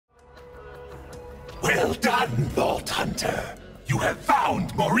Well done, Vault Hunter. You have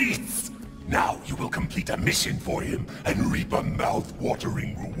found Maurice. Now you will complete a mission for him and reap a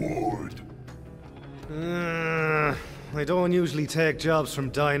mouth-watering reward. I don't usually take jobs from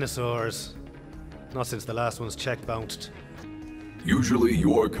dinosaurs. Not since the last one's check bounced. Usually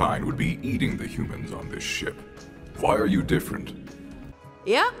your kind would be eating the humans on this ship. Why are you different?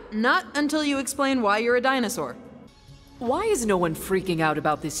 Yeah, not until you explain why you're a dinosaur. Why is no one freaking out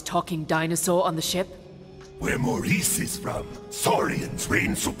about this talking dinosaur on the ship? Where Maurice is from, Saurians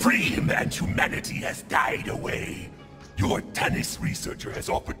reign supreme and humanity has died away. Your Tanis researcher has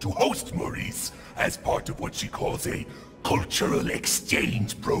offered to host Maurice as part of what she calls a cultural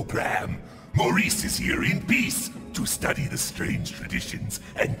exchange program. Maurice is here in peace to study the strange traditions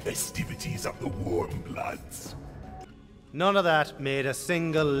and festivities of the Warm Bloods. None of that made a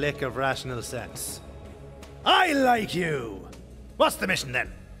single lick of rational sense. I like you! What's the mission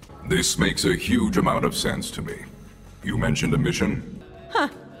then? This makes a huge amount of sense to me. You mentioned a mission? Huh.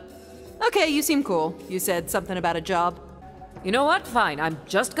 Okay, you seem cool. You said something about a job. You know what? Fine, I'm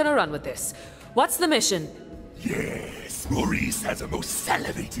just gonna run with this. What's the mission? Yes, Maurice has a most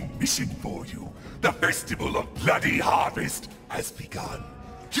salivating mission for you. The Festival of Bloody Harvest has begun.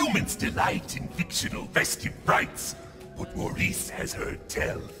 Humans delight in fictional festive rites, but Maurice has heard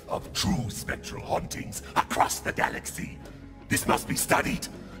tell of true spectral hauntings across the galaxy. This must be studied.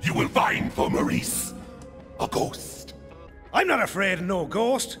 You will find for Maurice a ghost. I'm not afraid of no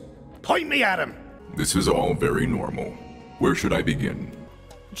ghost. Point me at him. This is all very normal. Where should I begin?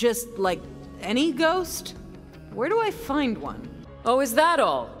 Just like any ghost? Where do I find one? Oh, is that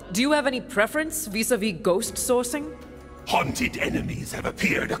all? Do you have any preference vis-a-vis ghost sourcing? Haunted enemies have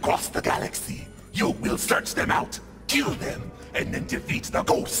appeared across the galaxy. You will search them out, kill them, and then defeat the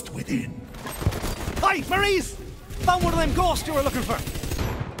ghost within. Hi, Maurice! Found one of them ghosts you were looking for.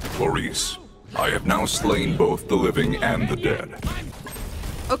 Maurice, I have now slain both the living and the dead.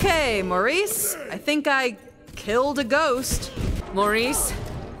 Okay, Maurice. I think I killed a ghost. Maurice,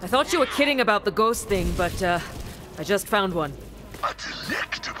 I thought you were kidding about the ghost thing, but I just found one. A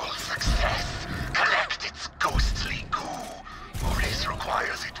delectable success. Collect its ghostly goo. Maurice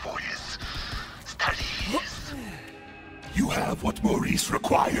requires it for his studies. You have what Maurice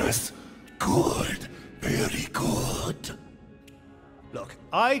requires. Good. Very good. Look,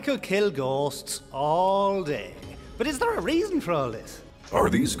 I could kill ghosts all day. But is there a reason for all this? Are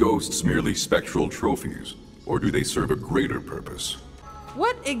these ghosts merely spectral trophies, or do they serve a greater purpose?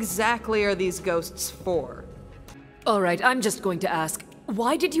 What exactly are these ghosts for? Alright, I'm just going to ask,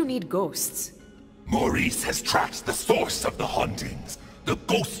 why did you need ghosts? Maurice has tracked the source of the hauntings. The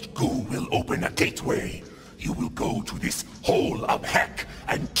ghost goo will open a gateway. You will go to this hole of heck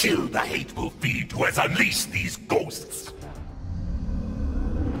and kill the hateful fiend who has unleashed these ghosts.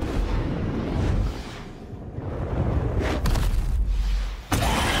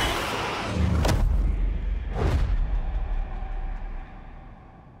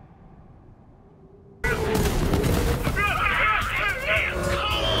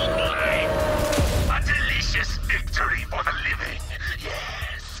 A delicious victory for the living.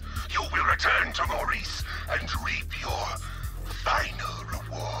 Yes, you will return to Maurice and reap your final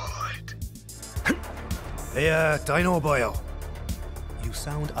reward. Hey, Dino Boyo. You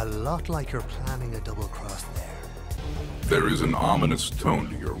sound a lot like you're planning a double cross there. There is an ominous tone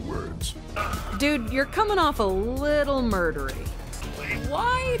to your words. Dude, you're coming off a little murdery.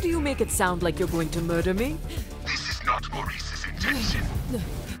 Why do you make it sound like you're going to murder me? This is not Maurice's intention.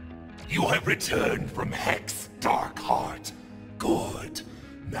 You have returned from Heck's dark heart. Good.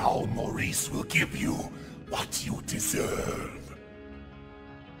 Now Maurice will give you what you deserve.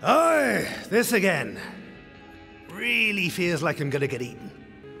 Aye, this again. Really feels like I'm gonna get eaten.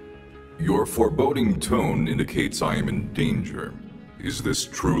 Your foreboding tone indicates I am in danger. Is this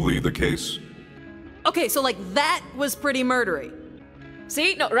truly the case? Okay, so like that was pretty murdery.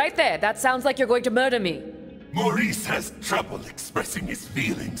 See? No, right there. That sounds like you're going to murder me. Maurice has trouble expressing his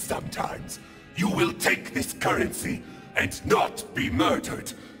feelings sometimes. You will take this currency and not be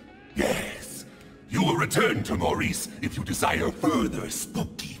murdered. Yes, you will return to Maurice if you desire further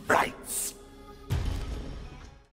spooky fright.